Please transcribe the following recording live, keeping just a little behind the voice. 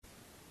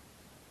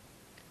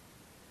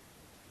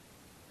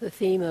The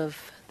theme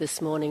of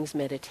this morning's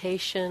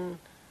meditation,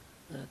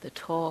 the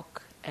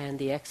talk, and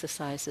the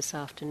exercise this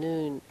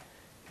afternoon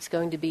is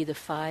going to be the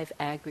 5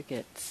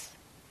 aggregates.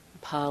 In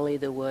Pali,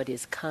 the word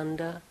is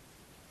khandha,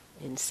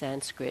 in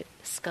Sanskrit,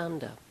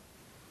 skandha.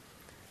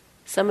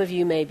 Some of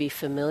you may be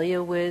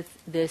familiar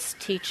with this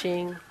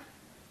teaching.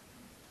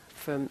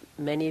 For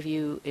many of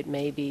you, it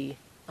may be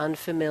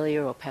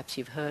unfamiliar, or perhaps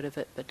you've heard of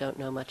it but don't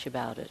know much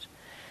about it.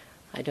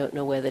 I don't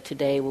know whether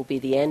today will be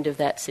the end of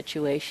that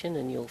situation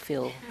and you'll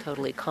feel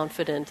totally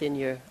confident in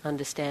your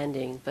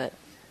understanding, but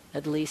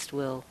at least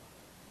we'll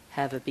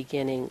have a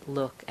beginning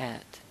look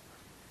at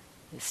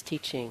this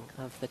teaching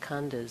of the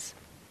khandhas.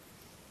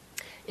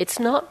 It's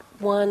not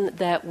one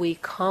that we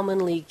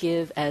commonly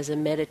give as a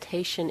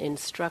meditation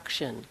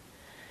instruction,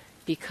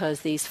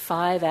 because these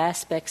 5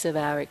 aspects of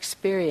our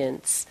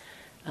experience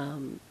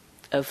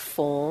of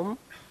form,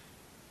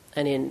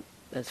 and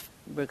as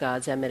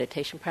regards our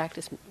meditation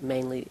practice,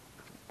 mainly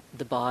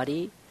the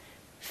body,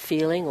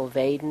 feeling or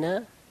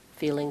vedana,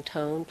 feeling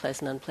tone,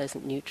 pleasant,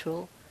 unpleasant,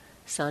 neutral,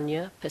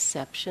 sanya,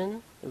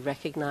 perception,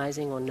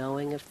 recognizing or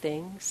knowing of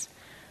things,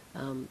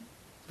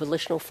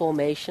 volitional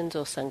formations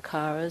or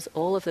sankharas,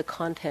 all of the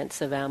contents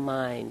of our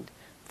mind,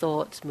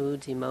 thoughts,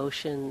 moods,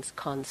 emotions,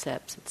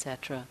 concepts,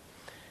 etc.,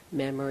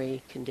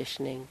 memory,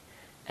 conditioning,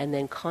 and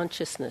then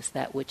consciousness,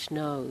 that which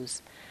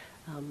knows.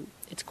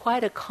 It's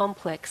quite a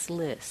complex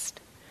list,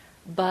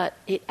 but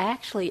it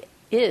actually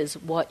is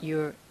what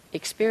you're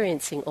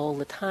experiencing all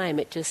the time.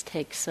 It just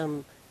takes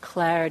some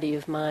clarity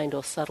of mind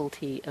or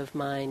subtlety of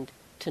mind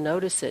to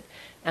notice it.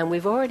 And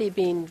we've already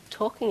been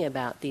talking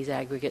about these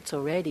aggregates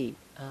already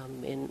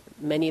in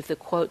many of the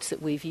quotes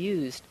that we've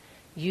used,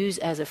 use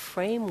as a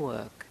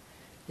framework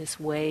this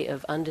way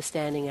of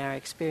understanding our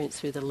experience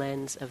through the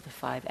lens of the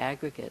 5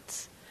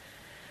 aggregates.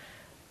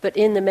 But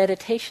in the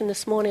meditation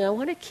this morning, I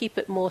want to keep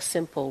it more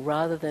simple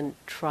rather than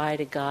try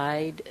to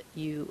guide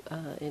you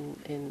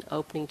in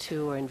opening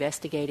to or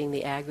investigating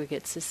the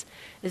aggregates.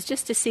 Is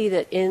just to see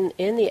that in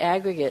the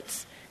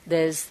aggregates,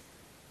 there's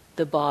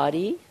the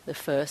body, the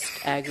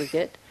first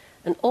aggregate,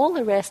 and all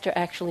the rest are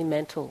actually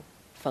mental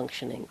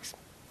functionings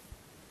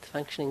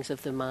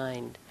of the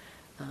mind,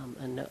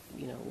 and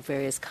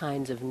various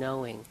kinds of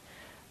knowing.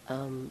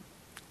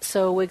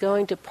 So we're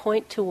going to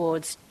point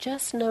towards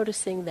just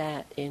noticing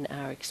that in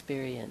our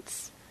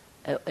experience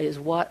is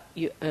what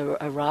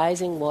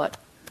arising, what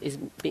is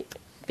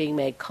being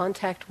made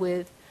contact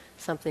with,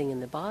 something in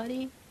the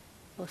body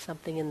or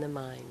something in the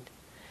mind.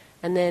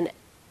 And then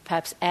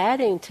perhaps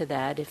adding to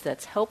that, if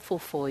that's helpful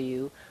for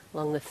you,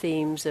 along the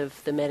themes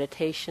of the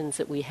meditations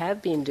that we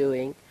have been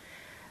doing,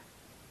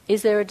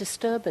 is there a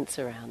disturbance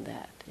around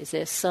that? Is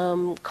there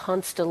some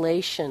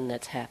constellation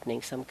that's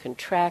happening, some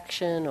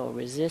contraction or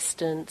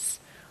resistance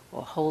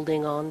or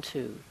holding on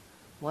to?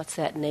 What's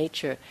that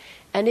nature?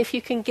 And if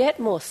you can get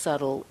more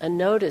subtle and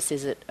notice,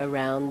 is it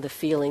around the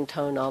feeling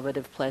tone of it,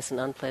 of pleasant,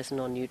 unpleasant,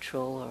 or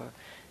neutral, or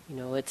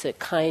it's a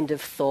kind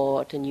of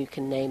thought and you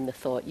can name the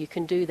thought, you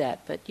can do that,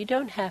 but you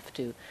don't have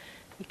to.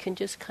 You can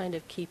just kind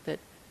of keep it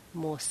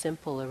more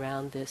simple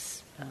around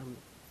this,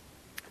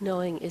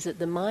 knowing, is it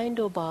the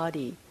mind or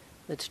body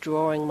that's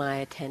drawing my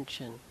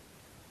attention?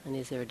 And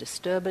is there a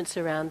disturbance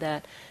around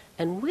that?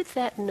 And with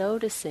that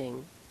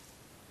noticing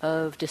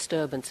of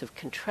disturbance, of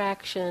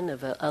contraction,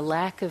 of a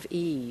lack of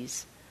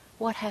ease,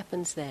 what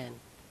happens then?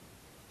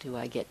 Do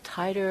I get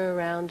tighter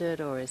around it,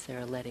 or is there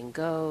a letting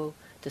go?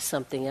 Does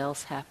something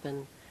else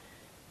happen?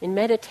 In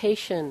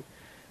meditation,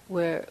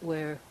 we're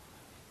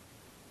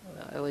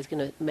I was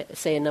going to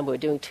say a number. We're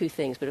doing 2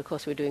 things, but of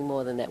course we're doing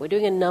more than that. We're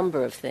doing a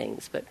number of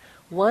things, but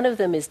one of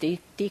them is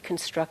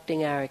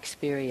deconstructing our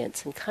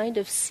experience and kind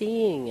of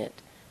seeing it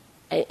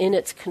in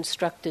its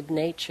constructed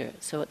nature,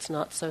 so it's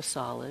not so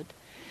solid.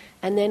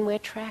 And then we're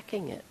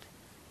tracking it.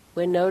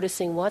 We're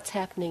noticing what's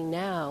happening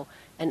now,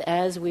 and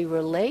as we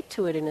relate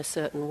to it in a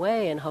certain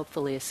way, and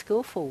hopefully a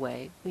skillful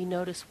way, we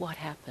notice what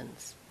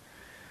happens.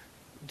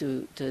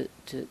 Do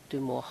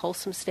more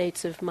wholesome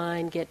states of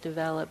mind get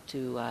developed?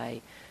 Do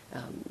I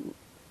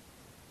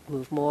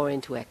move more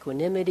into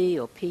equanimity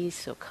or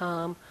peace or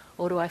calm?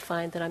 Or do I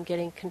find that I'm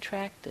getting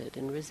contracted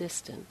and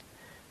resistant?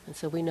 And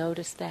so we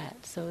notice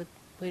that. So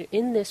we're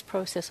in this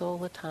process all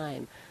the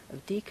time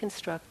of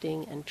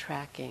deconstructing and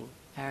tracking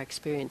our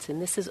experience.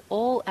 And this is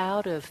all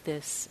out of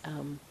this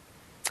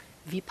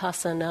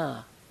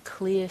vipassana,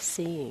 clear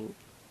seeing.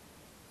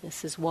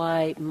 This is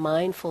why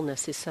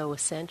mindfulness is so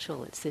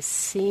essential. It's this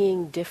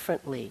seeing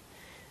differently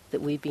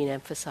that we've been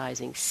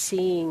emphasizing,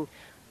 seeing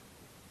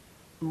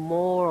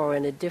more or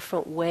in a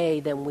different way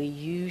than we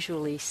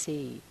usually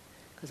see.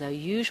 Because our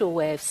usual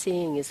way of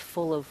seeing is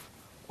full of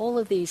all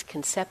of these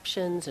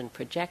conceptions and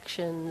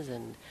projections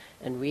and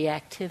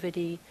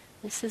reactivity.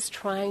 This is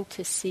trying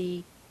to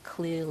see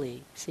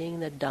clearly,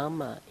 seeing the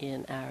Dhamma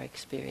in our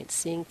experience,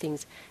 seeing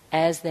things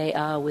as they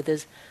are with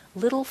as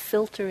little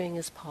filtering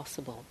as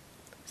possible.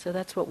 So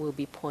that's what we'll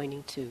be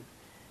pointing to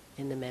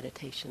in the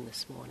meditation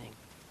this morning.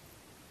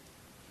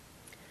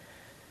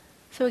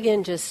 So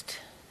again, just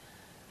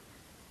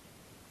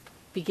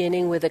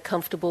beginning with a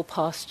comfortable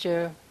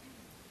posture,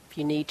 If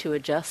you need to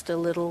adjust a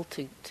little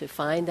to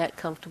find that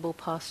comfortable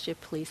posture,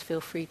 please feel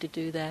free to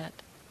do that.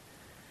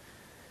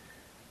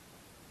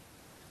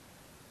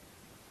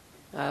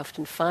 I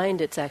often find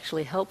it's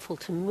actually helpful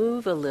to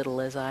move a little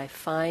as I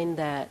find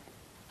that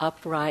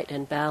upright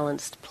and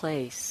balanced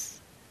place.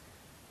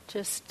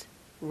 Just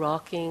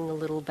rocking a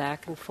little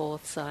back and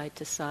forth, side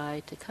to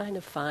side, to kind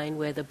of find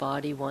where the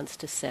body wants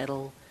to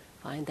settle,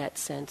 find that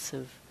sense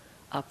of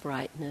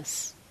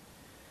uprightness.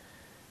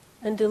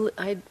 And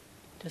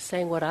just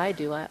saying what I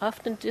do, I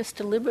often just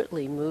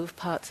deliberately move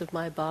parts of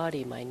my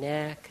body, my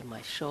neck and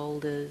my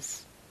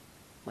shoulders,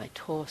 my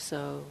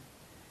torso.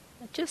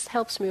 It just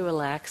helps me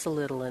relax a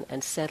little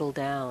and settle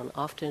down.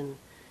 Often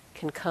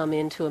can come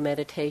into a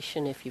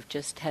meditation if you've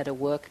just had a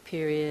work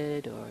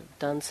period or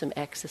done some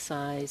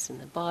exercise and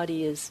the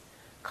body is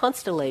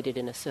constellated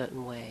in a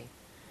certain way.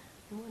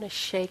 You want to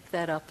shake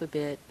that up a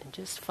bit and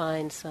just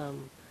find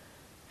some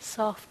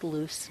soft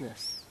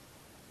looseness.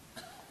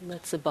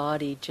 Let the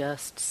body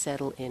just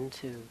settle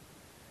into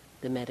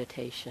the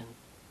meditation.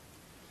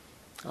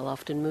 I'll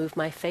often move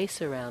my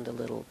face around a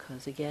little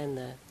because, again,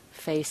 the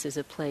face is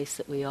a place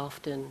that we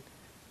often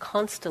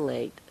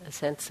constellate a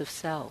sense of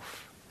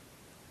self.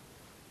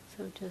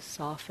 So just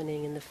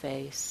softening in the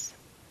face,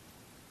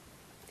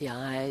 the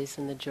eyes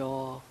and the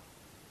jaw,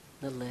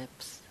 the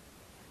lips.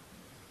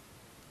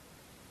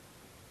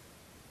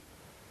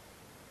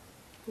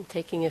 And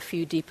taking a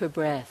few deeper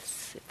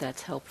breaths, if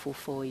that's helpful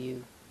for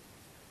you.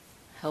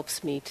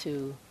 Helps me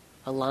to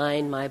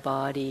align my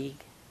body,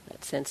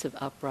 that sense of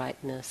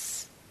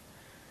uprightness.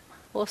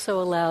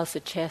 Also allows the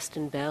chest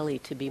and belly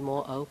to be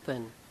more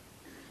open.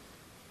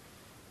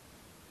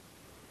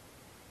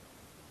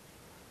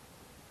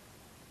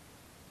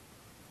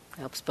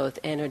 Helps both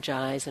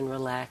energize and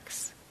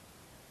relax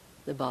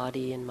the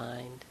body and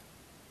mind.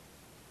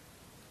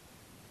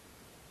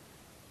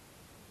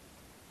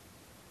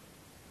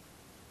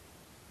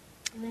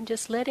 And then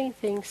just letting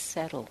things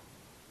settle.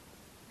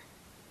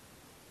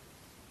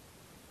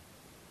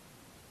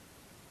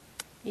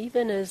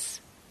 Even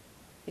as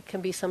it can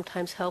be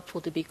sometimes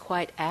helpful to be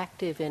quite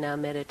active in our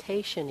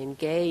meditation,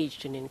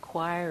 engaged and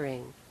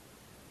inquiring,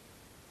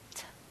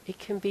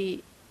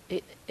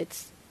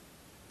 it's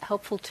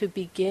helpful to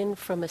begin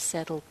from a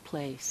settled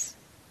place.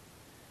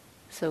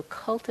 So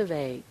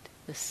cultivate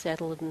the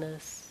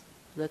settledness,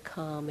 the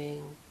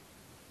calming,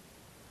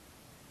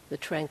 the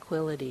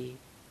tranquility,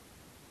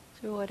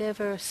 through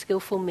whatever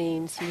skillful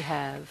means you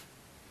have.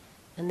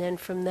 And then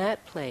from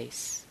that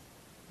place,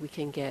 we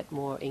can get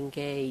more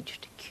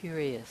engaged,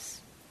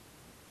 curious.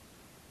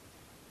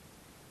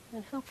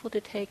 And helpful to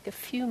take a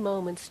few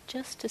moments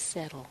just to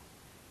settle.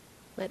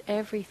 Let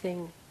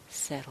everything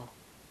settle.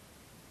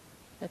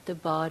 Let the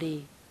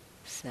body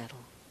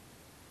settle.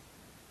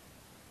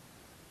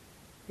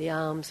 The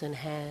arms and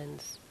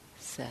hands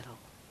settle.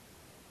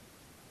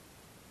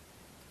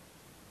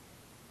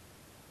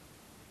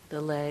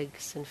 The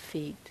legs and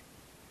feet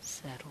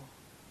settle.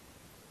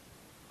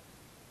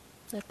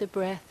 Let the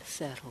breath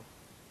settle.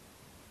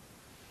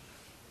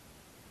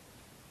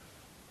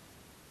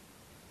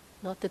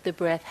 Not that the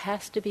breath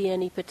has to be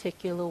any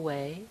particular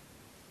way.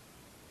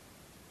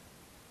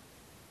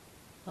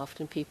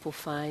 Often people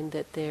find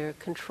that they're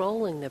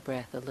controlling the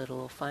breath a little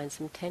or find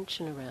some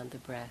tension around the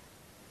breath.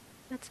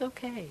 That's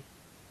okay.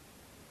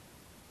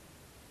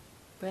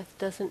 Breath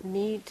doesn't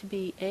need to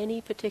be any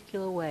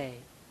particular way.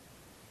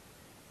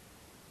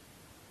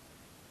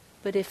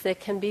 But if there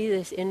can be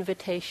this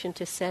invitation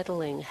to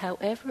settling,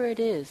 however it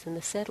is,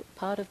 and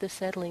part of the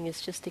settling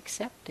is just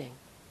accepting,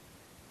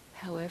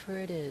 however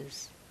it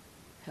is,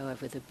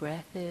 however the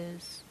breath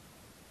is,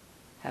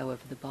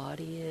 however the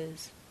body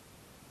is,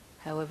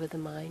 however the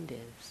mind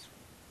is.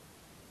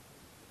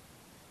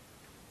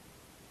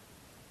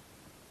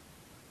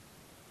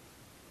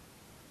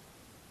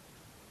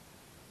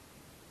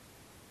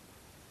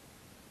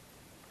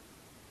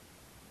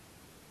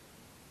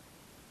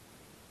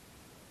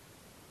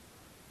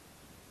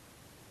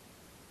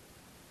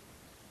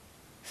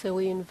 So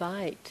we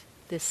invite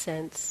this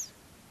sense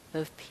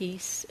of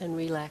peace and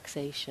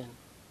relaxation.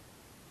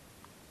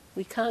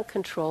 We can't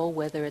control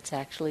whether it's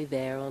actually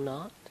there or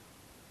not,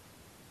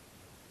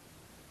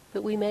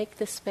 but we make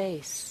the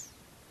space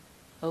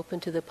open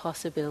to the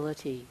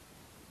possibility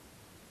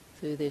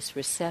through this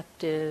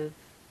receptive,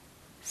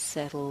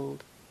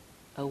 settled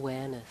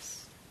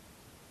awareness,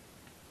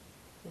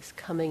 this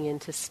coming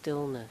into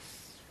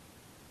stillness.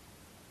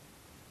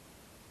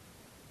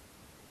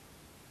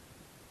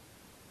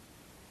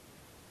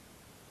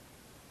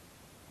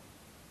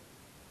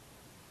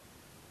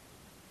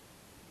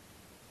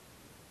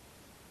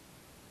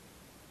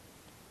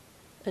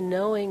 And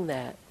knowing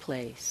that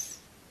place,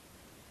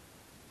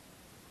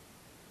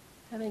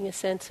 having a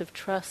sense of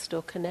trust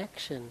or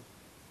connection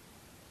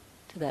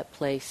to that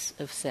place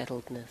of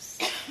settledness,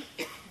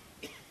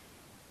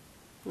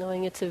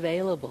 knowing it's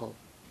available,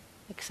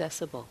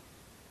 accessible.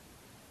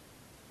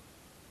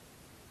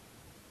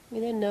 We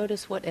then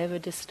notice whatever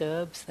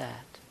disturbs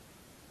that.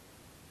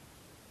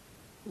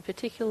 And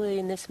particularly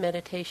in this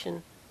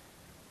meditation,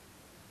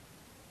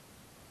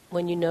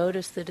 when you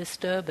notice the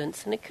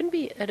disturbance, and it can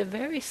be at a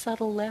very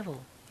subtle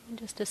level,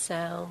 just a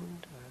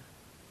sound or an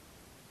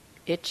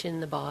itch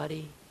in the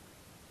body,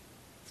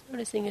 it's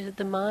noticing, is it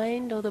the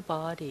mind or the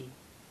body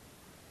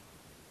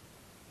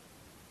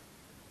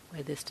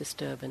where this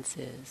disturbance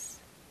is?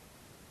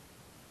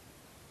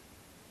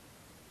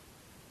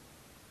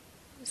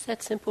 It's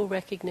that simple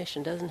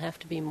recognition, doesn't have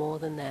to be more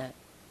than that,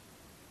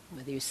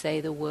 whether you say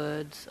the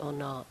words or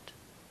not.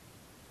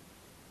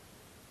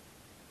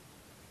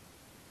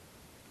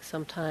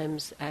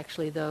 Sometimes,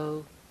 actually,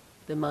 though,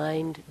 the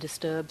mind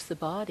disturbs the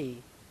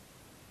body,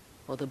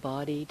 or the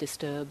body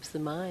disturbs the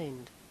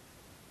mind.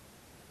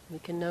 We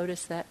can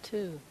notice that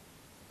too.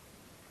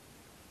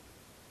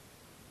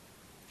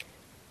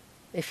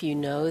 If you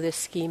know the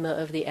schema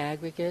of the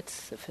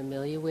aggregates, are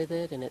familiar with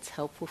it, and it's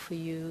helpful for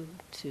you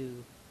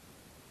to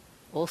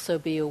also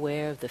be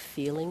aware of the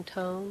feeling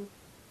tone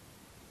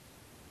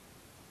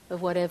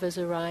of whatever's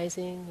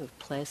arising, of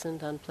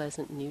pleasant,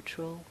 unpleasant,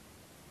 neutral.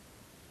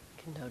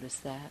 You can notice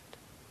that.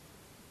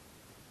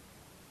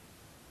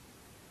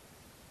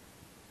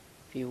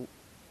 If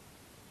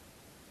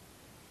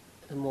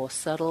the more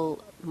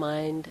subtle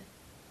mind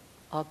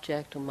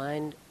object or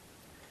mind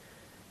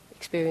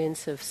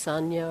experience of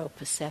sanya or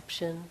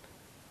perception,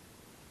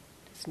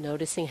 just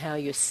noticing how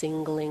you're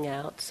singling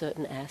out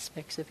certain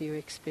aspects of your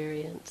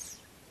experience.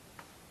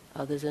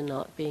 Others are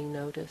not being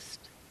noticed.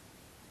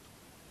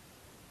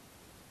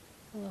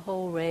 And the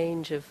whole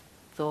range of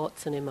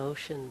thoughts and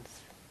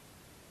emotions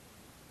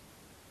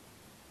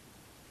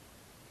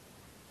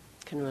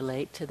can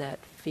relate to that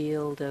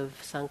field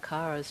of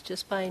sankharas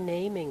just by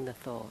naming the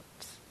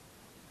thoughts,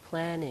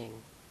 planning,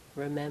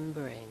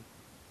 remembering,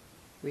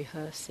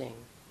 rehearsing,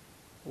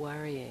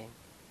 worrying.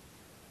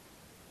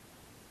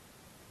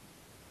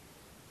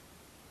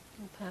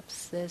 And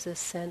perhaps there's a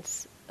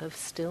sense of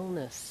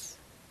stillness.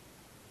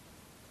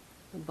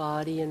 The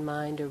body and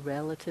mind are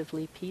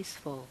relatively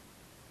peaceful.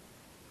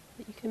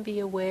 But you can be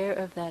aware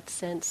of that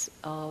sense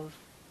of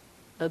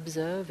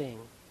observing,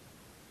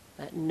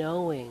 that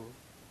knowing,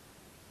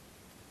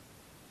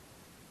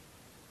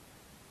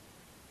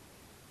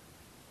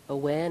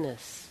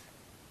 awareness.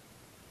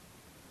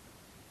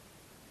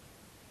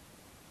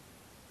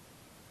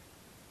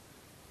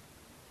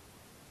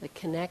 That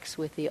connects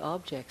with the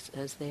objects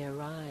as they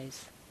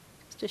arise.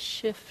 Just a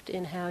shift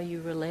in how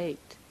you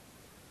relate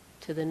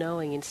to the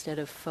knowing, instead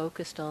of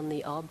focused on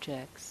the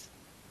objects,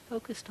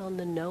 focused on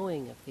the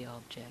knowing of the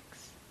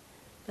objects.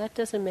 That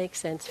doesn't make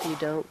sense if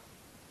you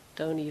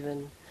don't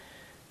even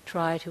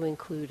try to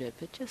include it,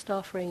 but just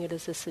offering it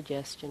as a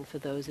suggestion for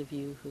those of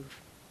you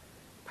who've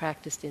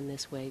practiced in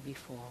this way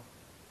before.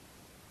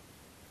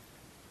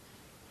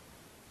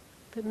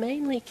 But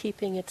mainly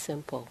keeping it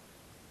simple.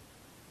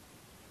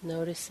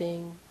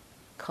 Noticing,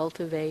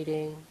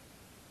 cultivating,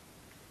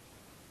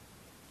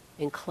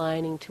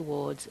 inclining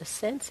towards a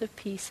sense of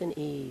peace and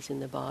ease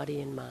in the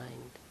body and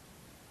mind.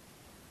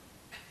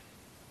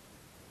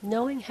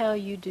 Knowing how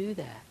you do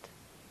that.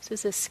 This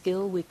is a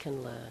skill we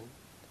can learn.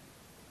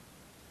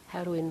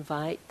 How to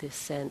invite this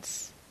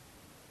sense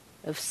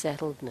of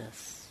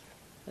settledness,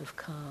 of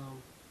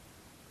calm.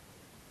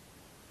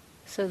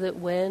 So that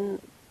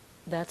when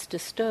that's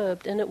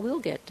disturbed, and it will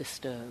get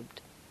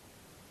disturbed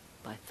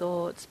by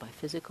thoughts, by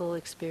physical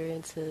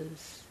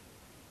experiences,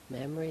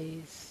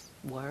 memories,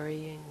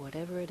 worrying,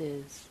 whatever it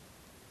is,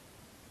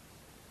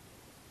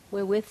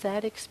 we're with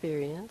that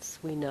experience,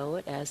 we know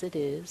it as it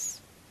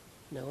is,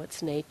 know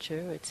its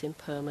nature, it's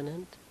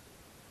impermanent,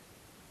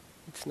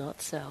 it's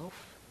not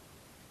self.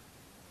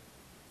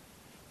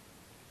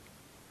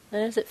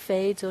 And as it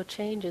fades or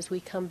changes, we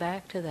come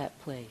back to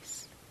that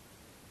place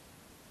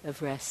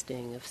of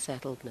resting, of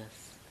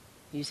settledness,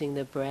 using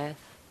the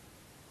breath,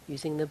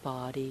 using the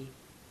body,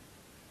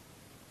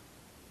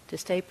 to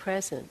stay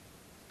present,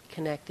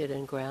 connected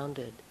and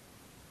grounded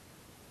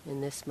in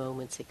this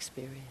moment's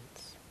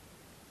experience.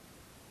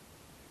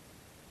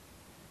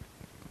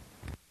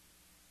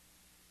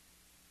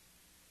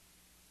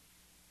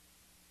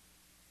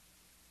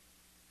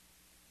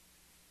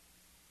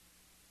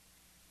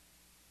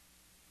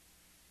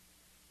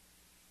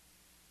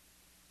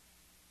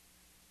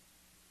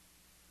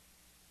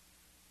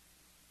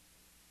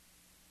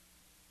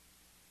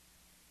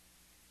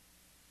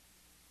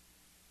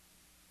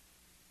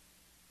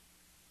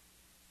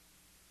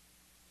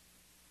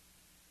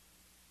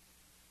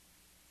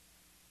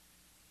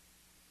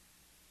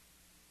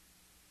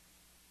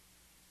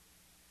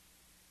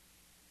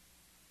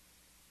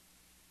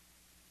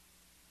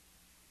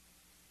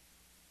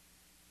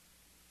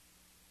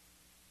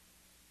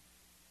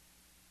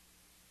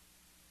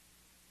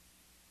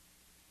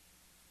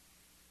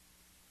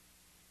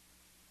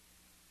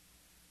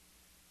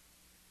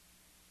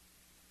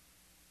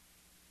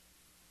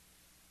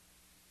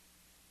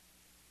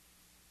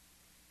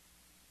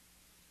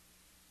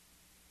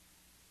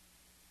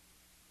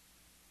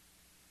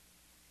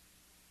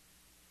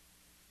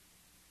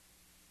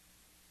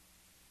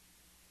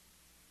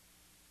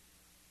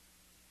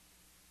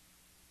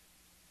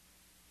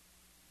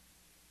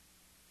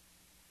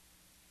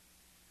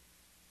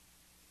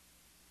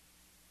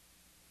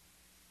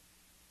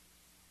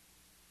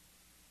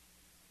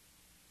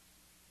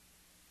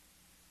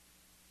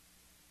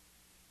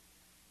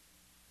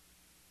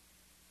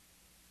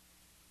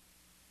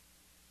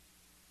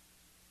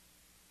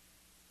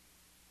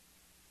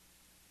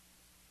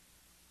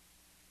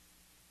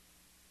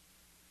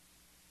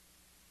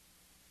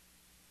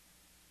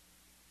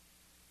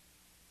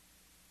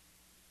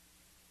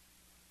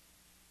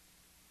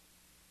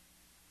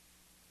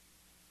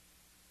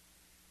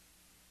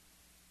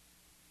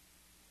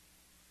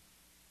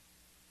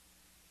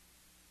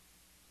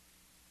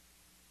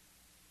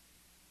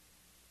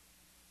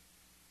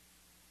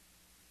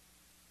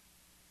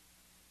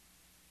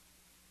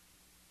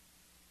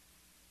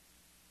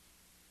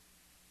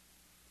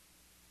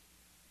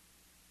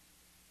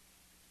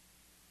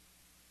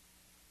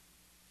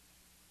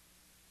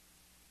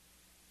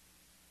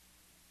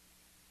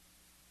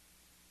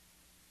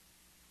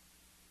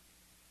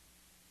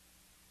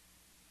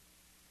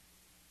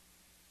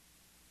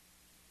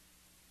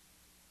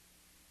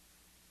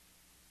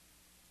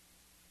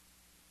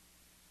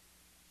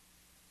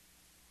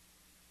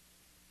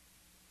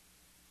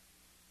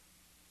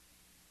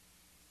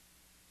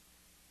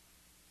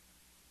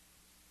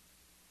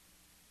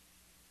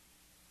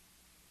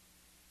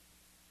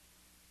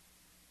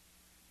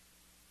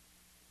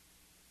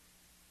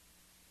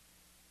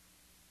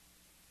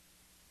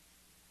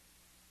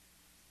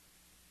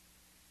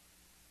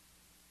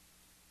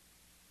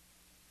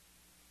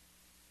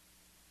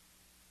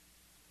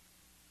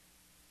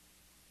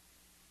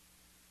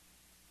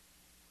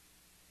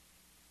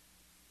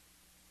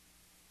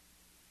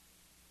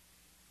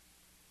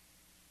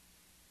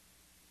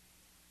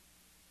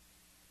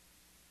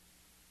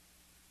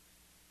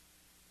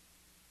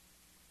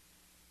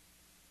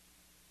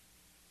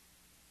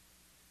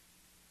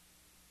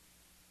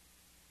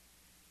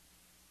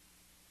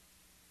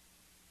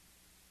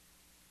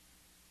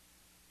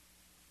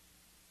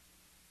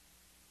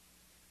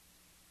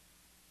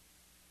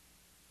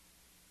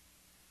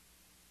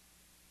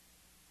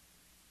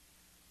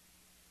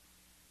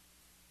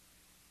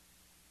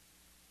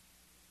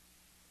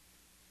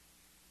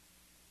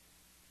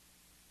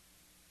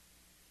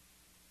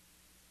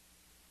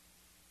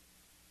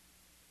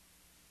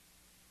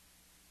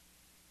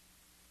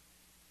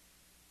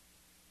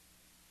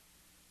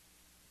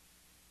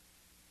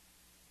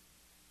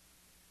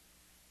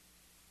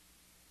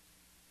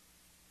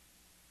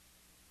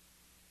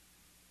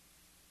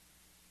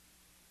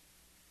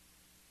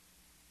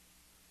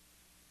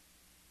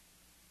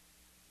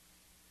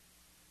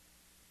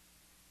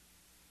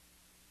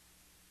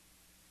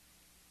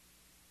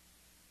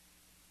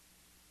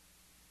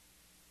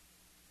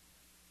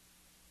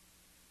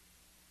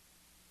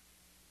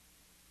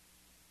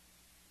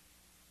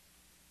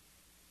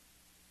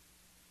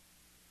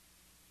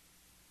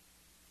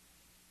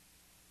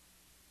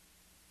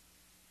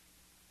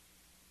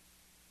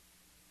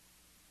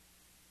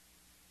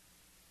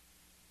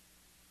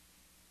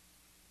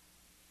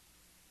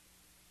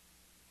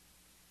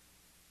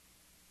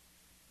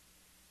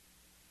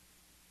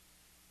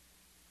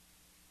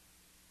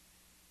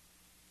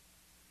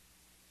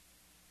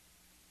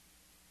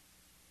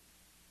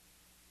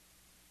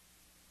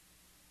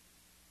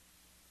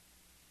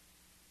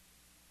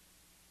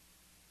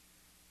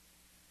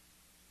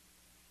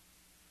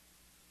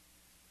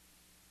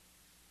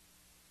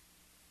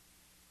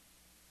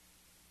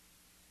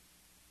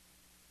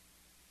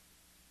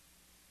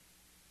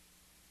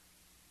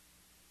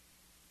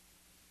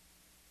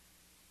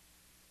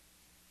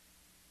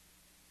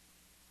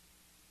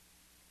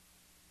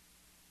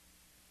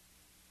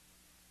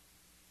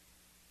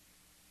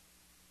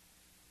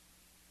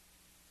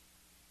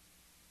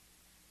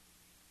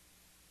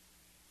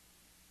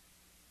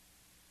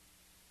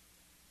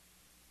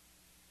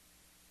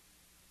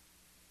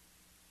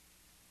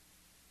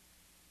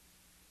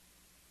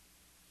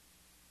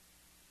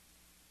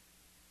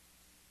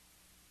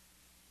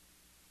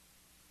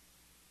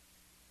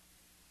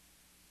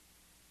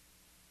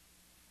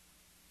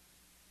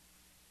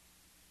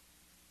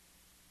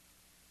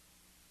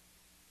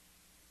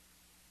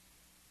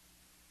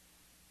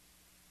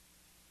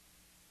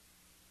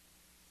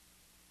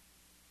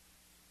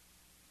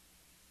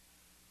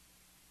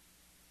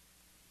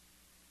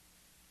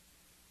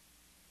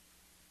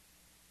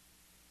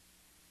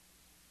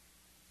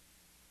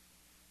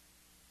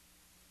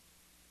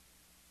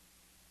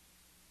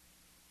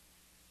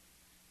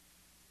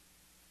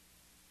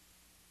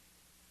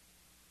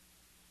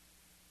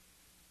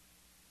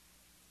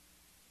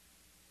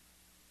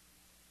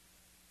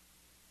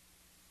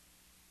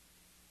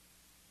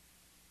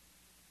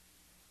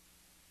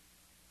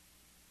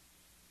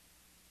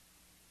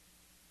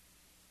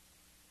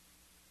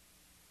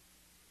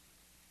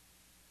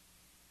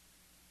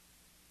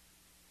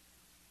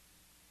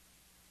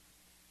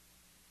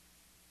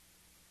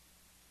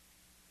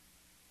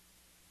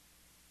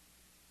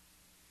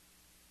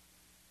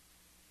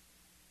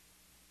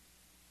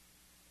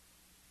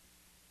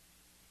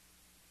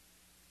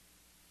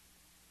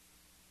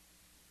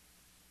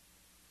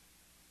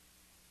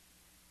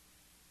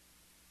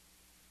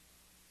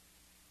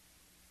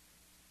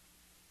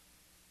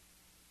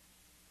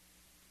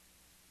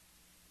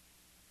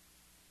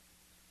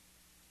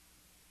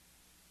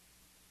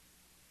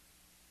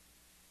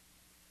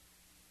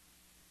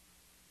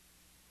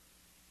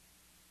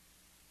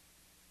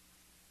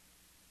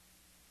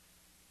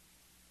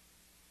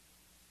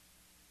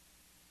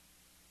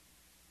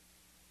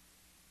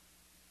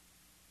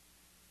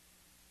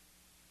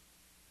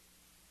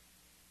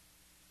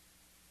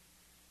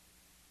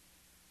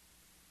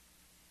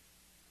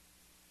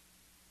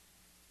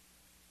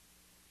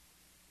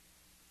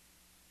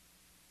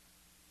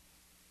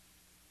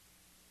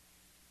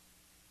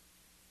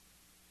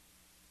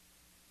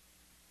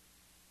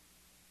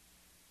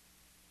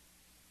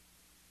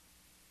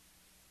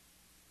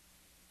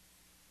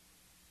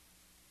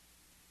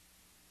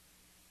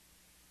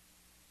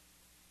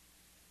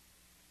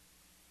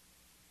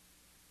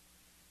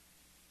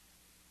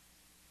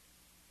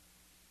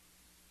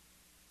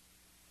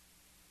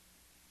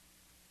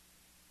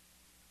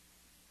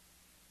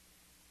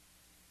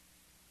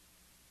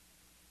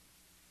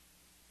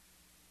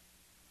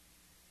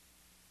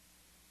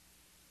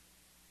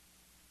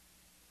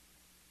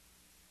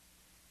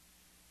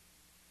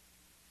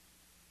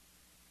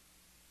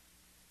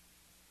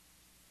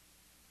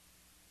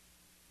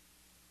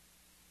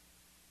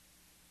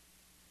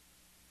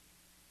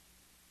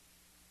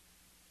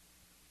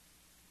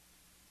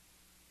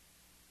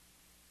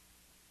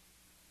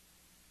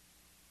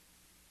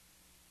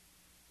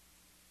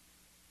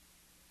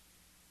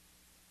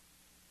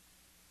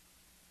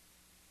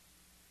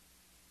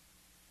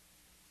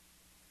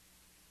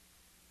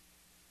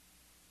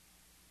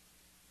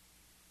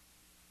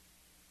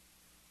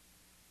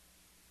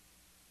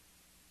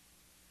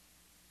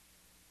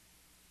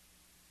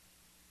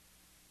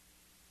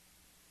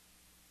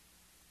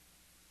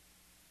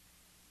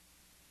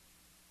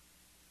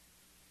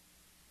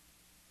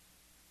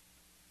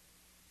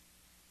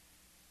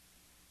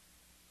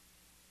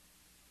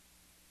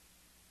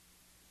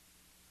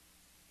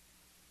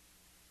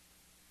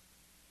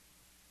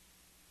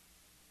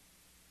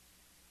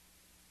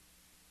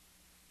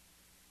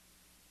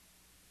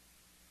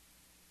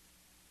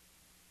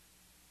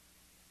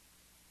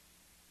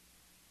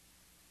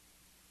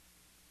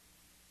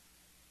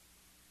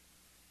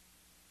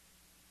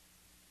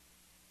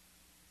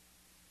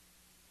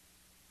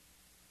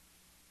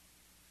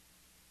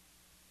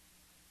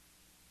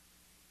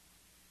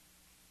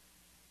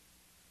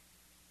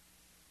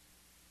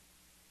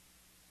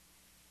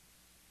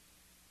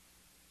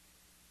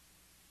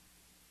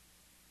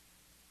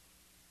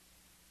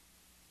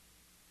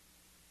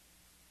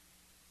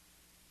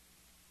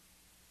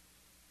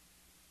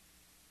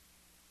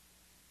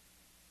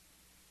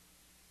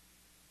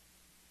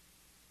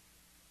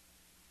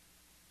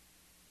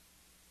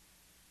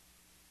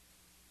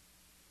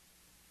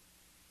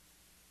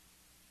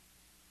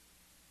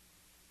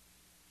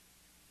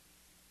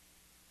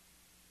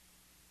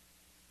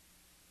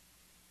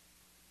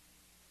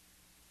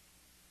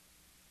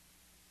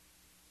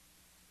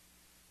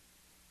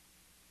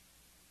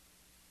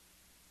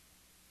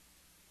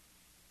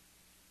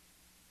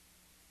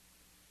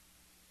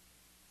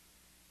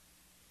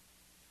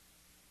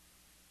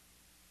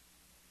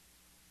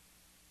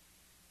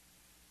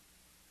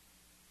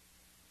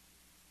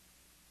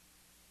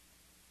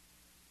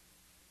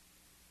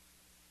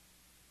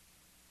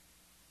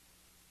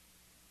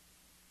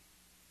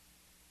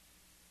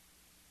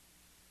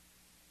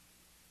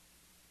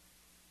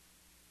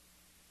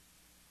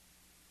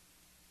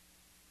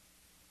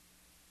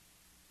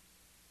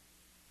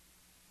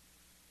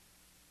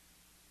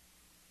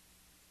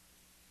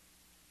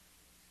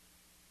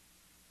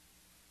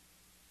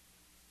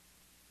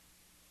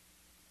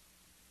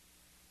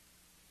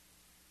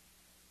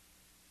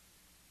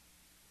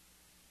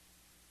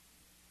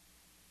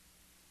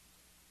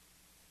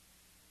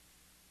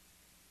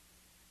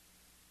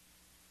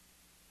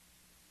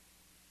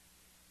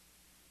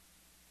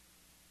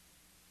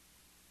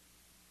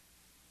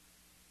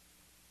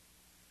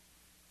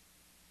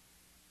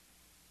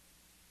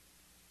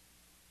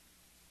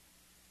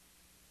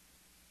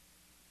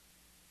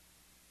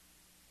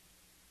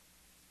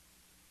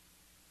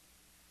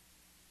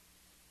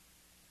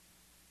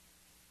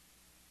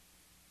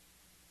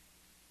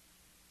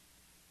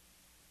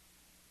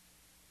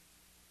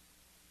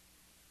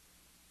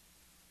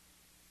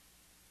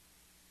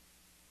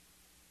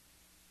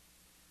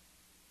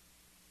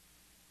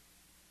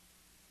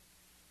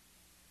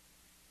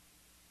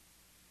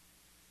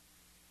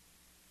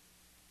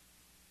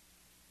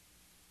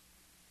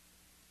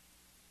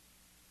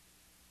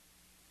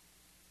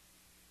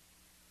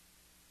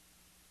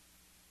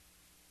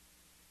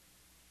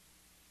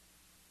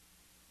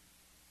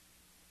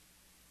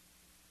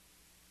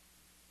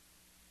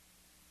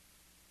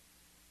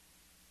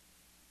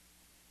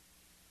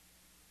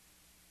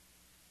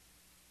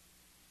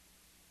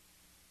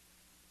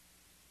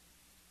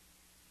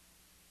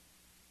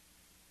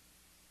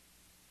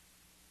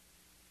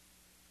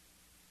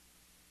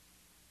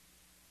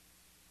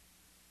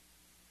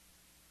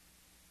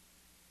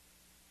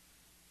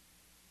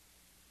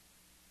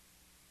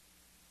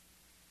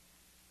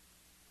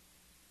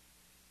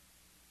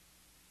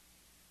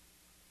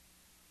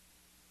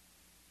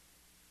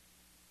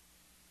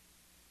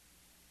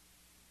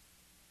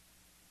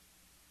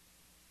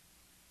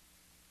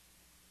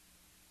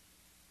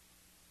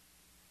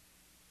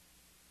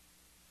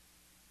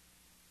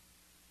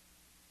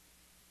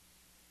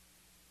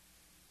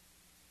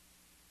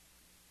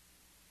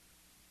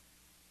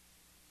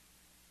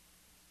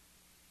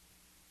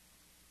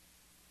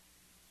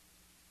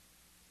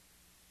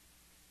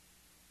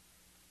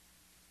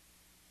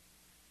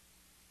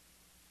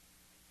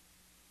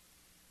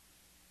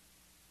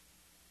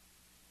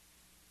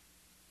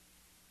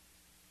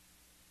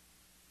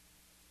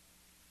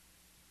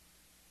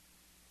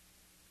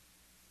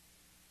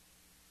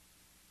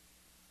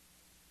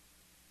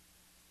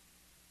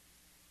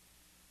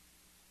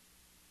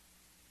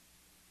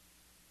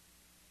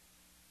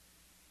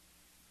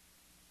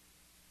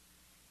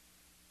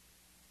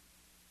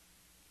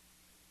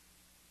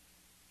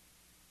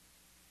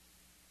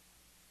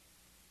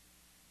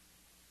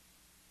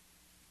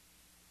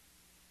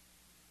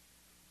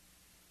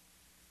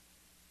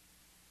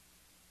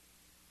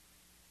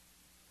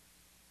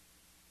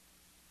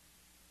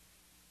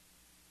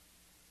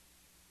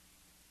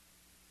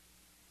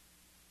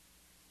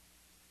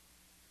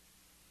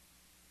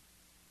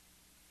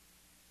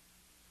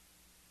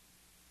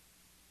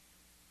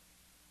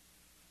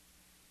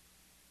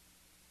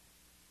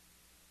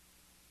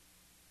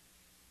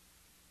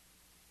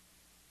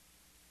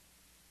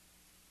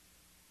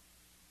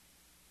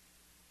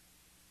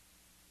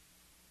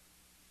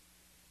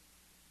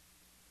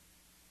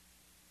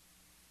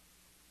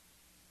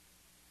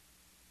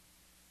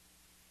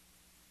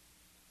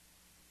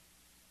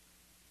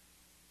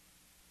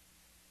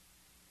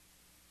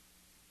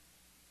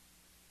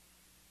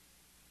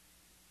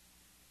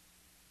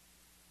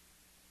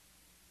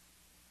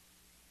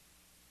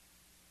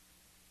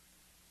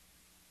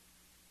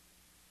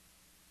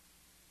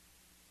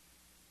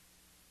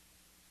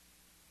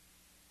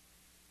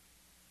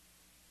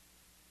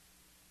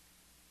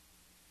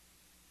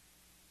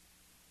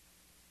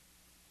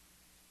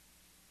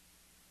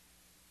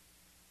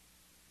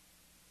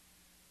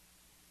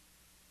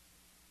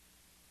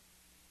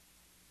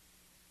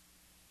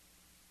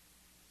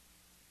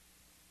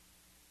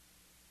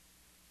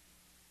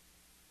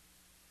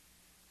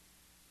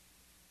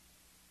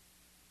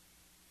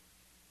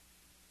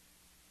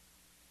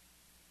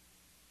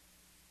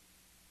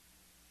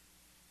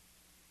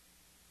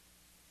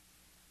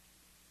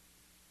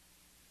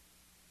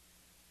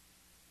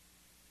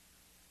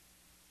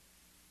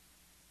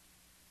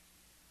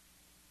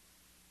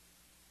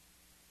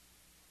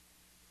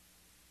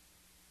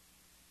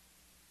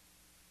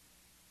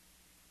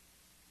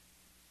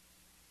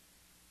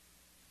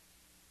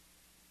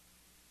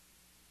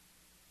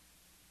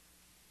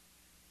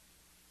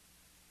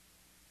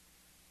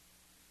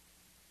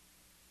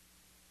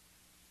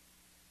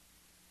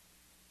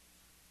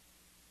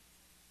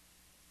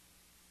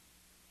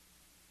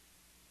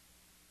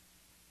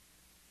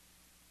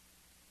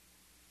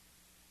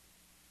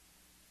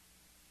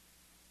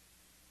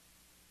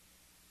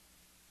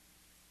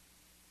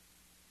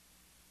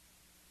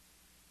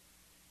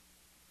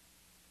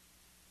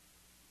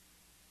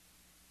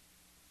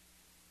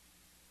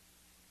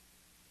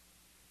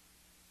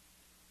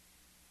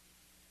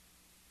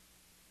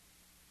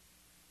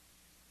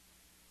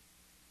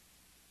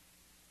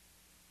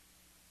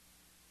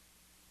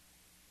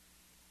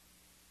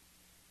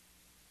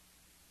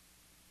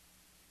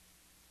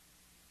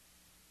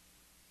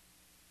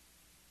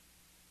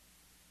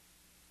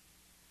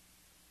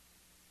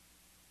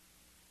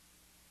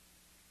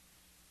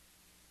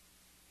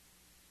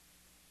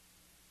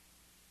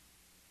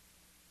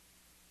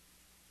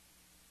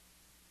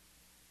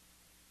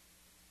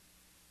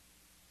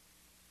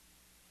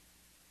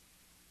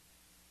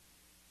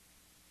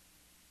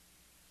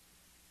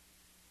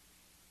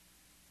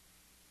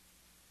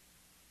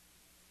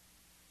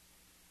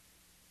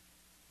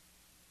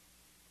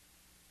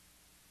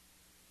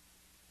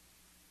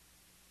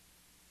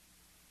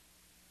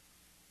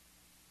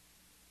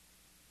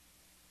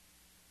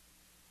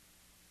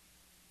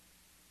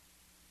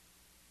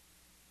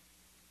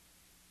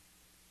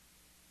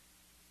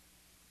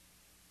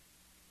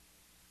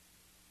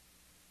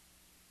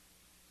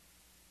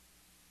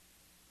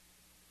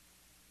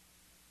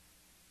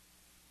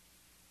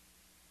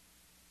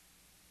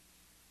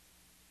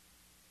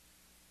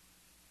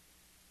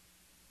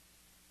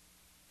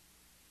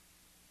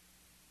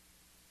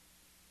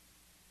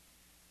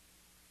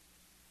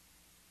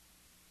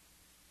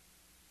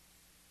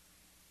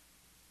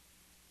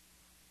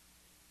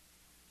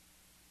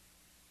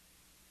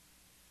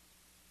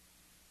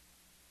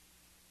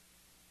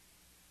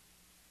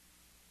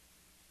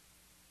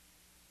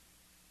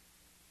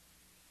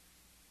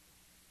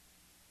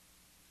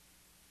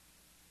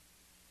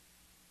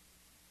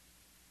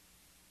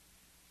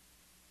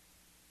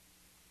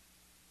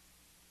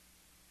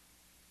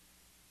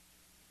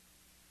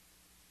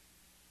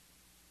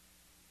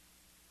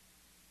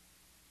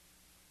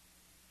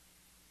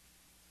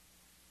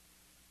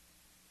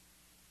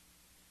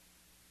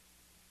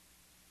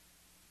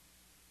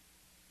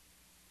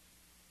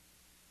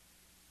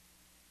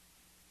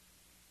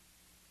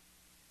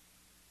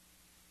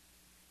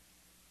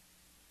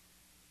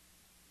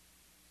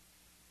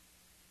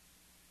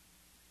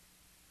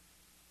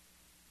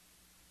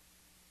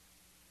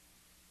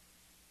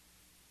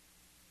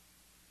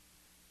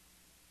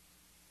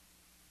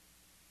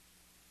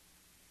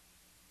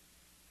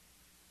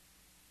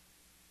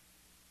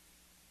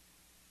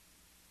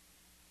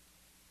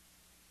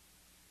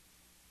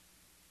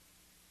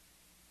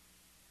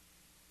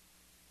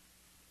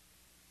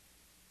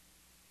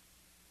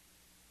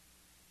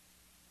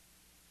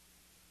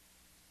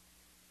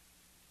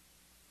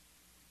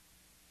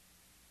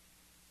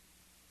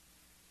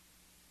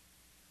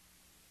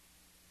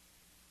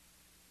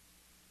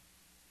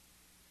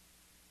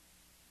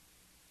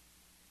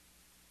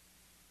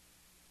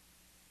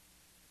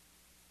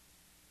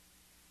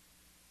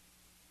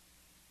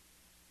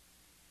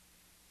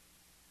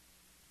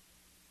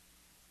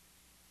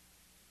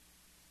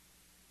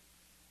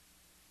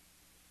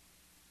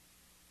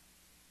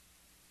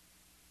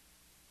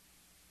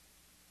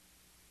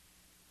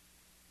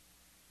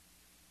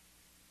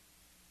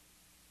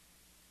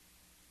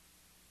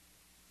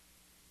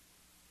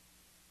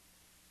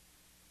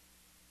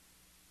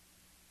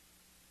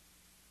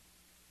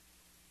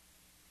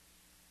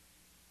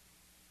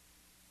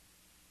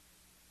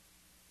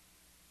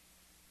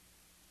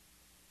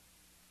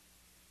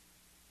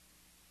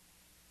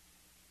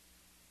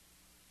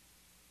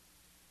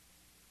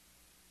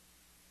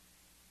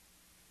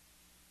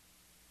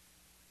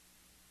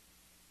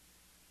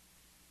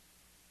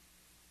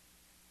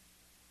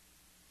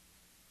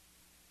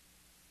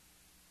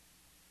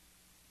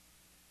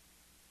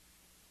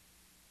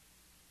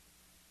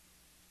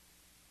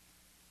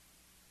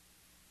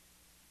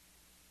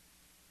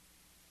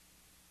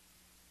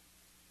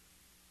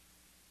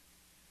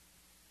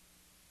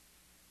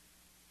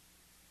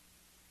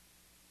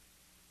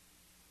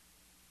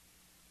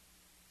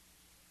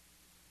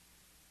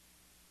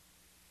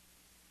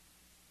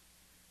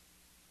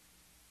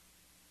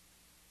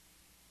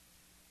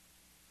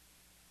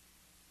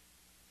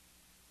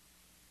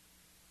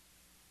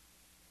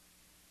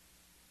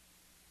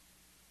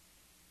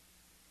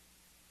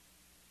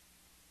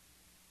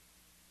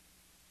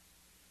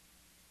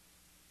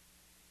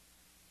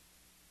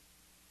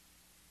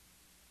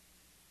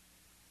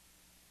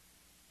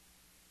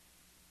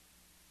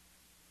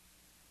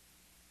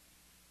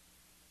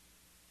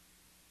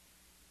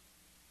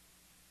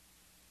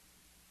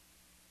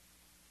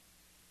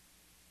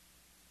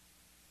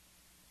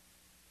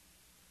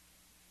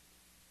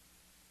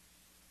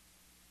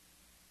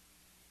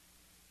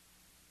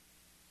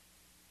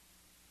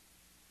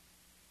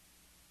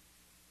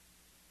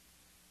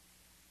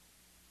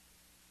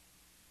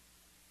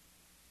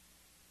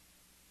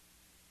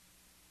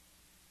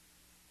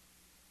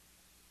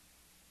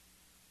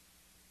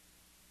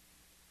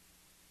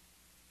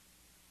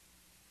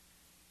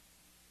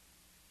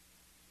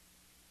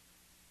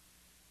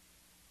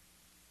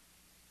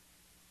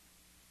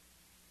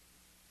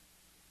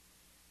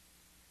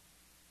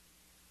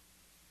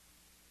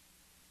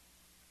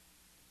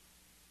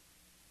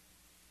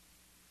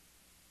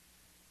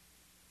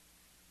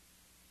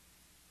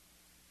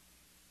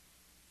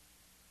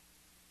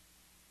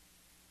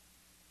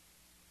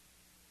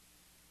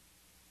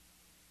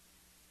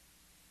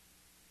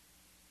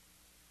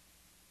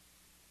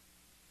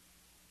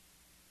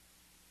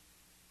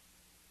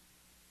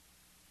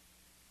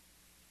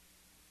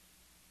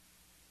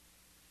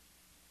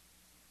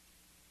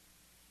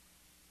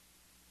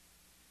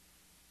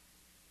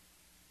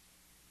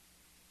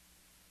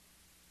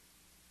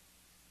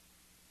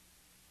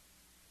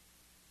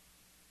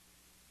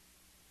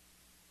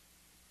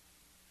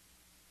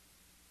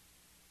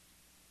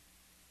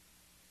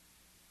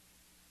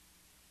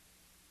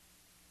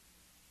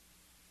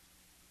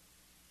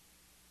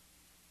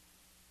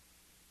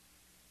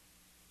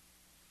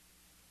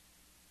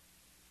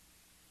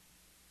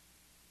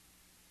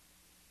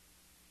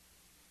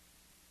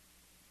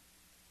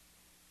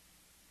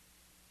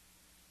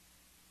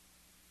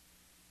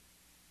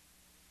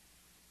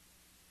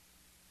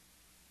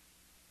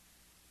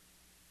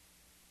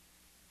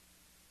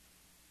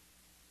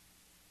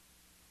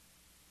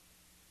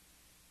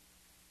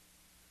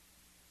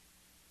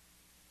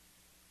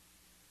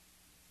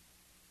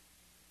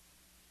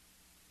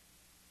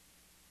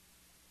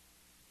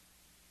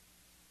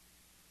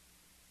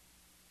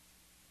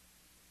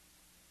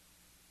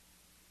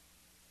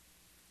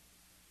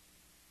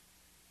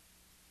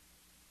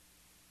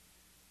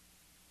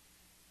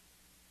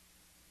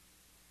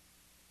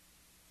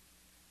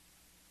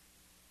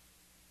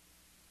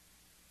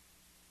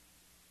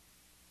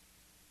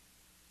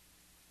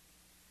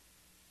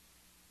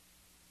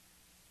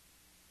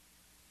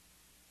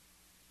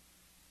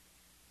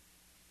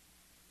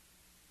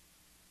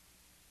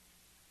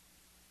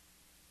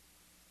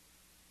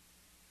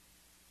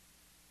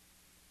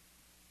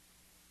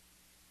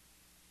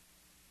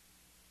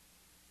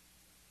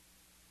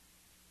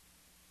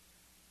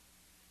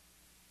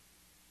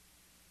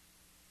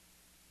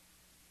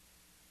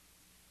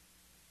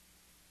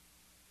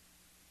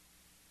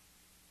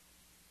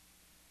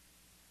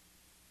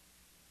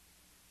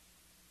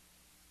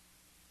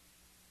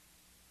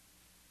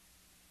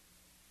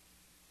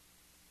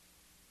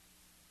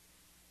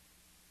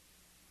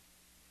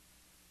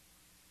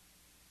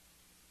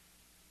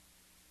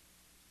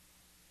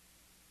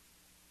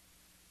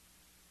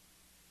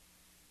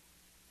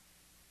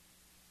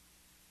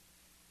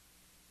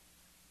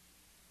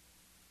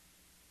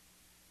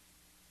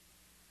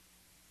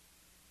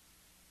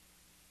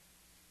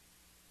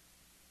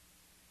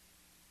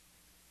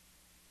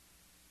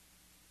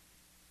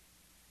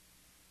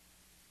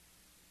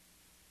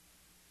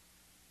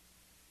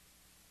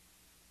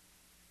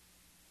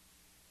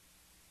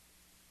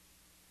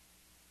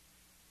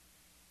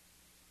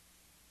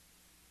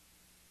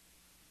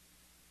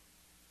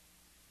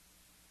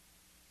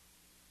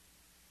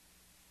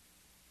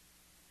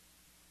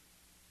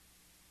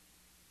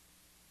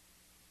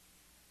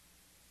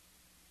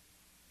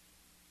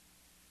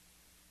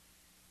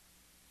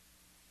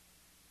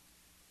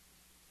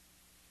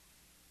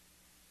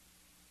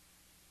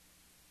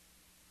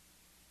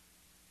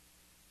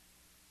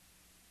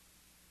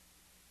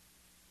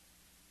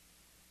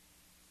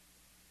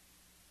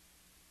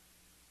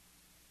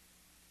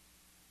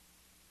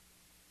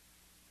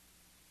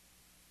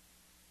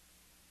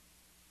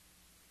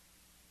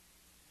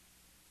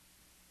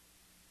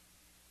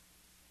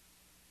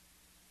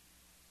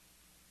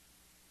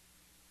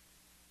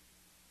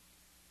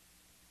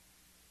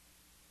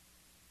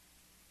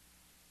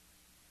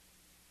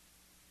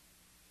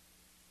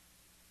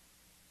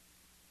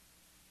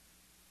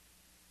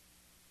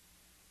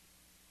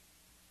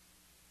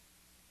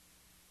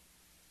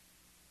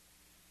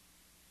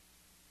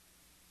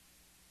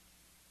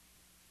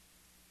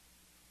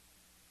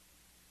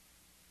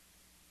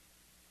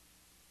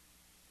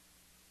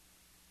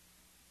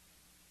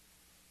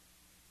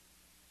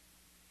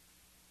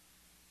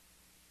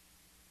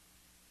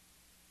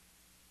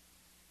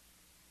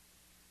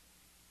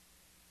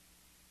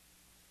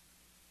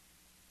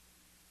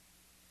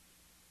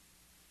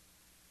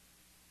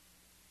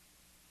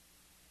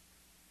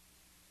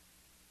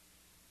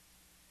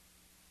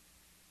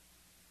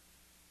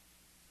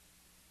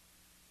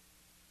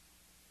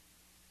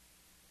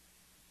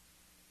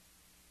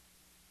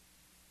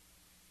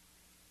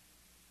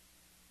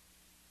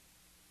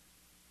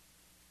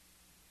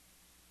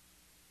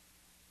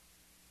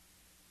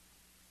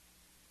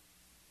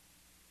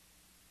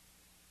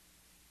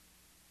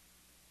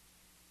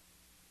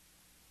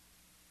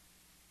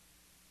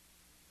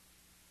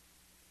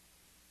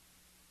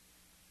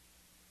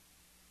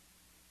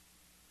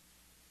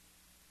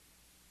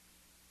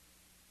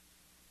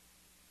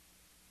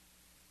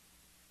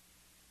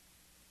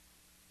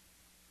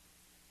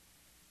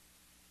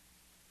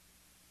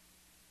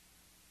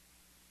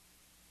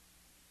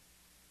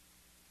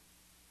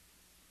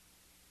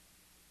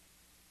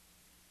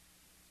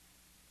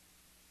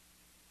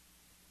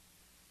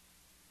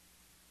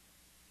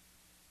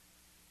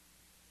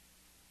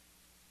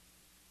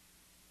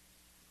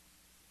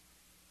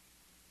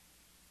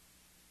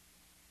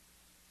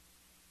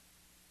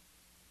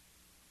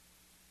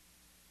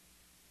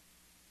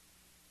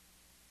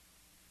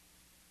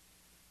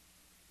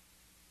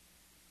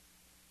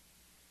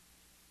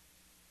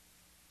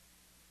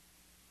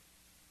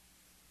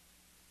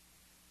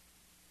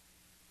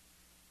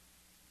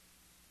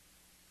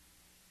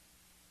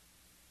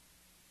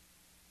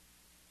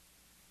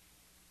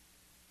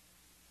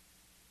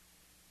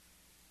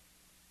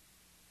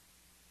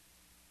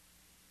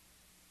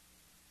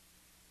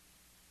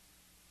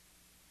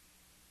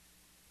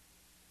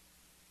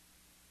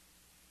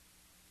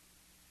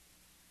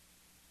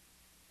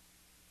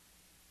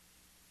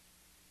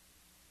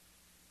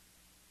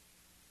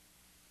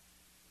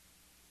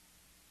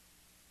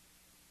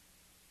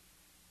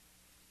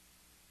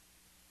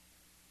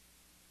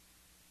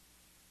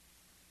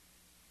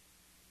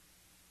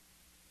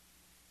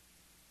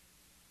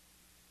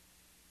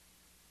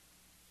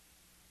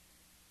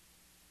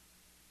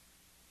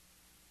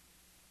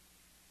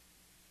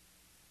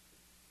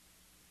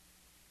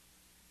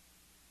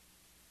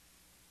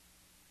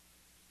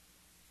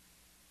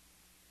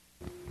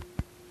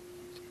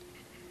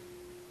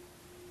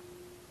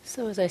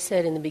 So as I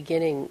said in the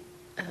beginning,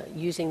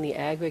 using the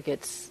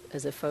aggregates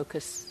as a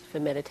focus for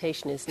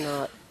meditation is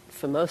not,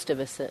 for most of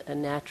us, a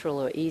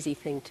natural or easy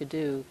thing to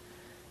do.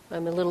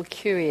 I'm a little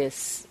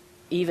curious,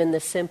 even the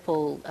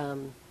simple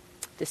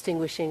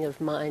distinguishing of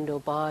mind or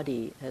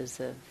body as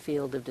a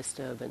field of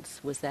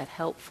disturbance, was that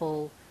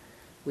helpful?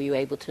 Were you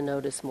able to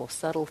notice more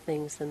subtle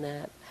things than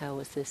that? How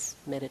was this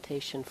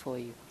meditation for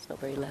you? It's not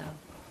very loud.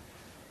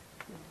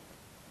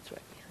 It's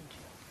right behind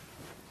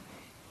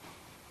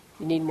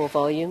you. You need more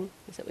volume?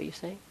 Is that what you're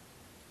saying?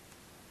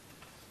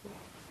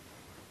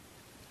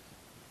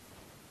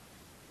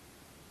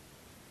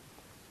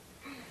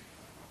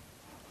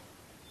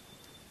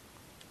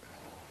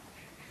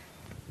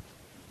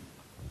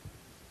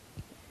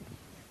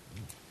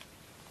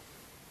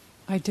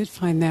 I did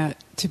find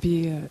that to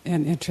be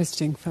an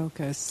interesting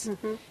focus.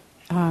 Mm-hmm.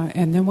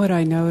 And then what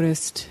I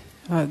noticed,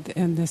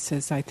 and this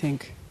is, I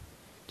think,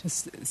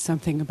 just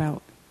something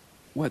about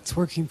what's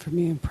working for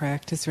me in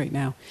practice right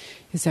now,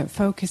 is that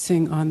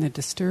focusing on the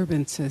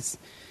disturbances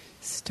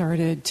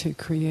started to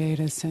create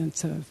a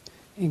sense of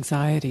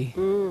anxiety.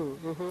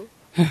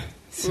 Mm-hmm.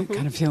 So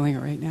kind of feeling it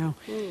right now.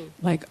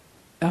 Like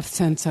a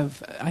sense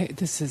of,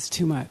 this is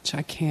too much.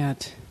 I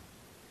can't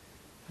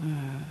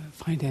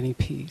find any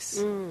peace.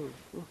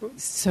 Mm-hmm.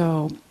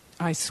 So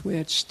I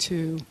switched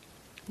to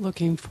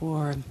looking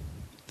for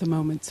the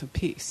moments of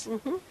peace.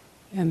 Mm-hmm.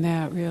 And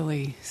that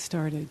really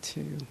started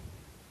to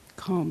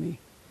calm me.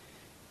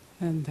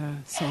 And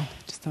so I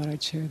just thought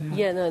I'd share that.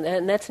 Yeah, no,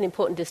 and that's an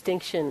important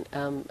distinction.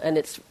 And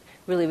it's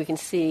really, we can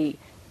see,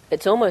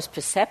 it's almost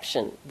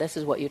perception. This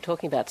is what you're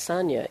talking about,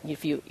 Sanya.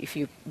 If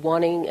you're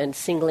wanting and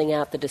singling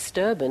out the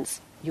disturbance,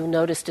 you'll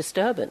notice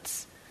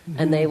disturbance. Mm-hmm.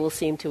 And they will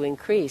seem to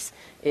increase.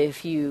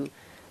 If you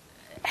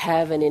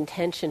have an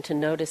intention to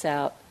notice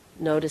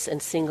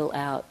and single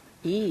out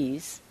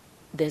ease,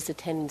 there's a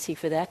tendency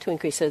for that to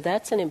increase. So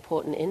that's an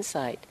important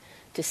insight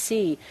to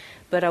see.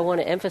 But I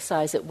want to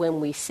emphasize that when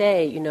we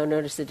say,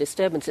 notice the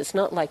disturbance, it's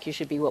not like you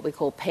should be what we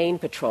call pain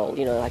patrol,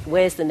 like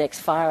where's the next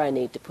fire I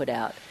need to put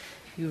out?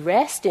 You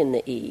rest in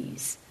the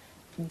ease,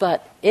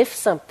 but if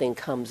something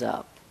comes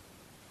up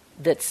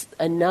that's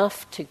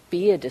enough to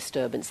be a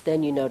disturbance,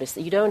 then you notice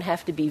that you don't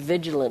have to be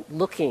vigilant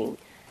looking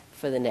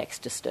for the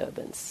next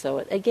disturbance. So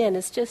again,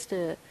 it's just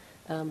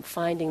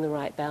finding the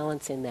right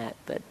balance in that.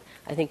 But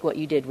I think what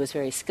you did was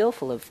very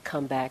skillful, of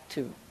come back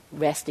to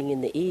resting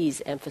in the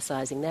ease,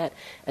 emphasizing that,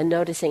 and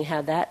noticing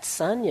how that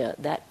sanya,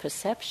 that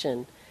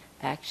perception,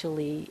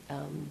 actually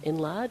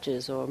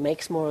enlarges or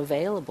makes more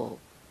available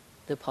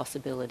the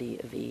possibility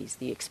of ease,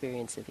 the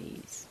experience of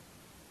ease.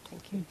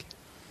 Thank you. Thank you.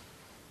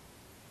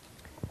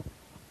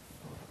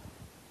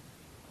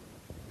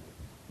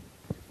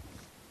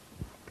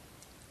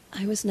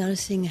 I was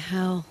noticing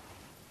how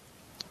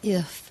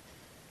if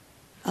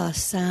a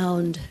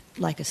sound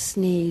like a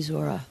sneeze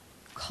or a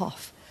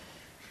cough,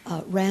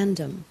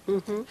 random,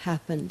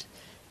 happened,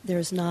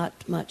 there's not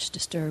much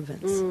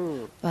disturbance.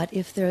 Mm. But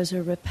if there's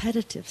a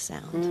repetitive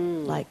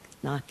sound, like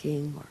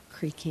knocking or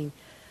creaking,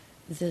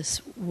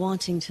 this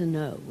wanting to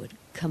know would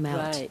come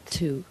out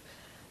too.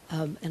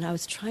 And I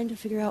was trying to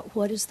figure out,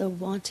 what is the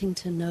wanting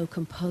to know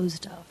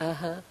composed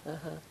of?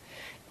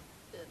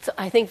 So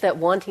I think that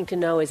wanting to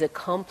know is a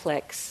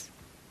complex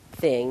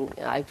thing.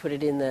 I put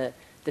it in the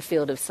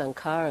field of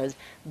sankharas,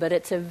 but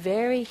it's a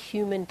very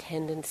human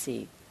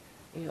tendency.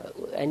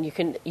 And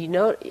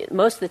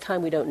most of the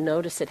time we don't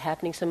notice it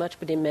happening so much,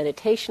 but in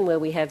meditation, where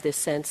we have this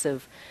sense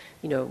of,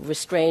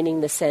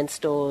 restraining the sense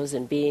doors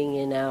and being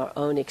in our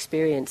own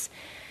experience,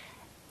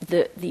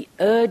 the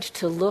urge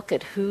to look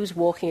at who's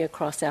walking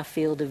across our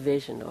field of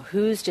vision, or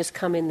who's just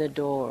come in the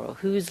door, or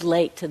who's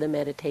late to the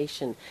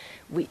meditation,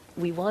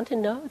 we want to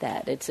know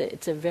that.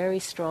 It's a very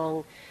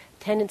strong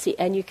tendency,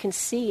 and you can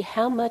see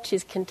how much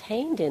is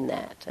contained in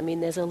that. I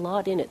mean, there's a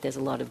lot in it. There's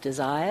a lot of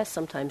desire.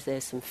 Sometimes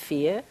there's some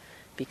fear,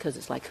 because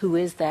it's like, who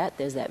is that?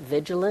 There's that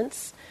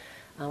vigilance.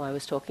 I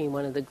was talking in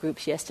one of the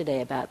groups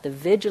yesterday about the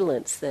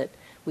vigilance that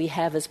we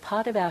have as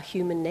part of our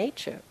human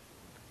nature,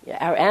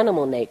 our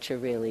animal nature,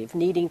 really, of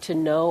needing to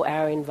know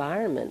our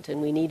environment,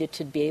 and we needed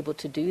to be able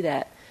to do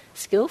that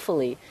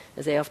skillfully.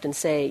 As they often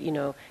say,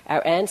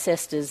 our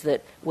ancestors,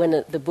 that when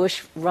the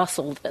bush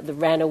rustled,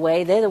 ran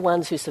away, they're the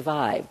ones who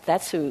survived.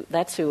 That's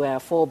who our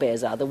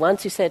forebears are. The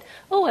ones who said,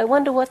 "Oh, I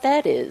wonder what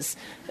that is,"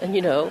 and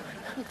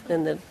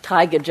then the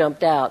tiger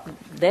jumped out.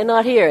 They're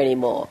not here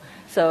anymore.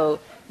 So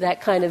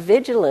that kind of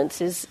vigilance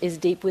is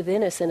deep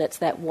within us, and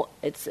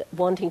it's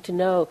wanting to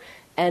know,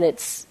 and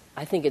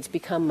I think it's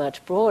become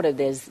much broader.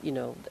 There's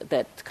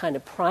that kind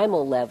of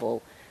primal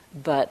level,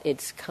 but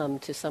it's come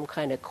to some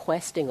kind of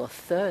questing or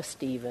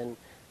thirst even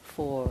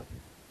for...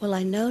 Well,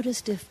 I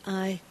noticed if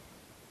I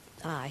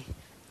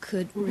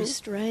could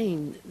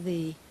restrain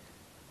the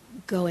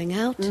going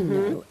out to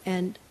know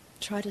and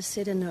try to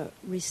sit in a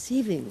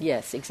receiving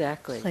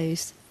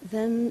place,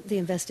 then the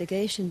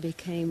investigation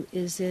became,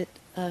 is it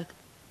a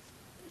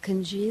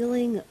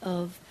congealing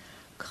of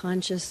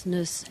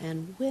consciousness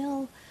and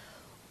will,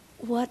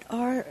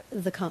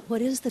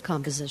 what is the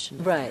composition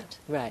of Right,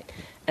 that? right.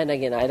 And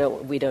again,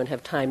 we don't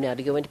have time now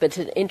to go into, but it's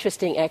an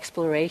interesting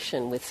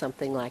exploration with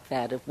something like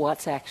that of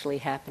what's actually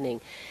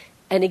happening.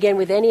 And again,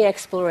 with any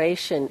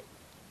exploration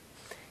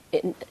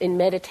in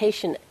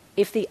meditation,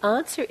 if the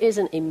answer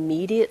isn't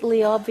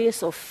immediately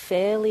obvious or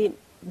fairly,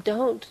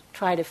 don't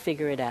try to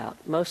figure it out.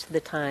 Most of the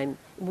time,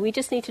 we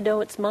just need to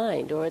know its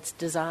mind or its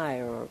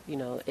desire, or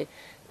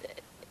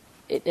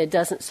it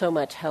doesn't so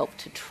much help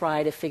to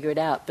try to figure it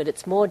out, but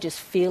it's more just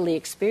feel the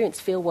experience,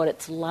 feel what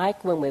it's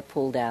like when we're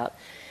pulled out.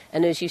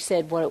 And as you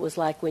said, what it was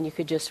like when you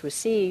could just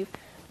receive,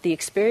 the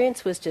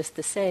experience was just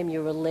the same,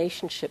 your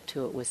relationship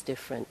to it was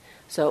different.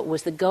 So it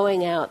was the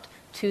going out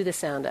to the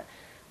sound.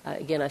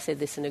 Again, I said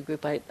this in a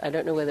group, I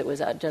don't know whether it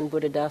was Ajahn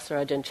Buddhadas or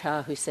Ajahn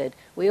Chah who said,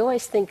 we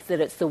always think that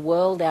it's the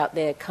world out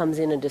there comes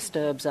in and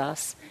disturbs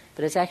us,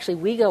 but it's actually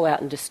we go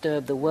out and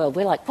disturb the world.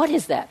 We're like, what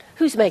is that?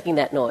 Who's making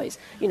that noise?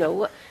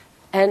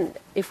 And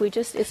if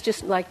it's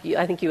just like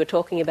I think you were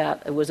talking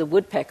about, it was a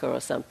woodpecker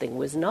or something,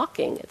 was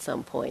knocking at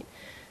some point.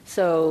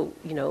 So,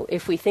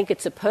 if we think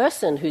it's a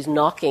person who's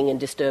knocking and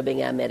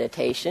disturbing our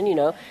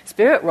meditation,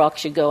 Spirit Rock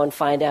should go and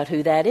find out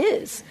who that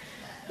is.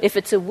 If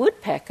it's a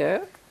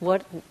woodpecker,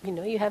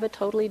 you have a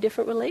totally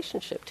different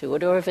relationship to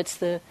it. Or if it's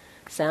the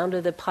sound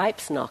of the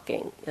pipes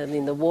knocking,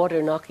 the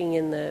water knocking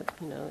in the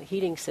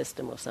heating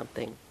system or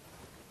something,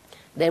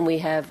 then we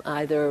have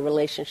either a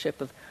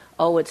relationship of,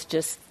 it's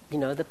just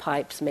the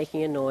pipes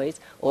making a noise,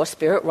 or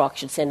Spirit Rock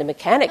should send a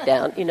mechanic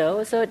down,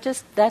 so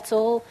that's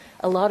all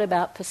a lot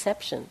about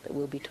perception that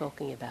we'll be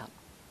talking about.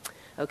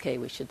 Okay,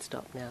 we should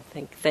stop now.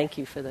 Thank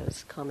you for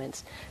those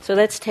comments. So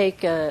let's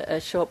take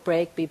a short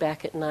break, be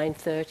back at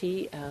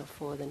 9:30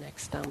 for the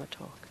next Dharma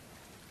talk.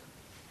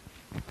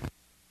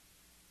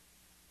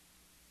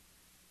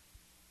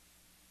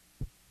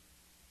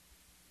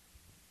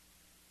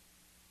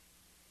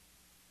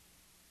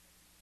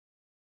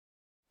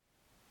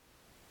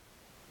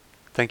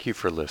 Thank you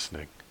for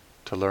listening.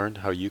 To learn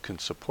how you can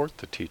support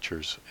the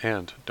teachers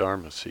and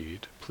Dharma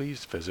Seed,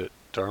 please visit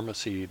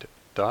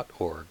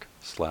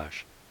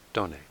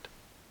dharmaseed.org/donate.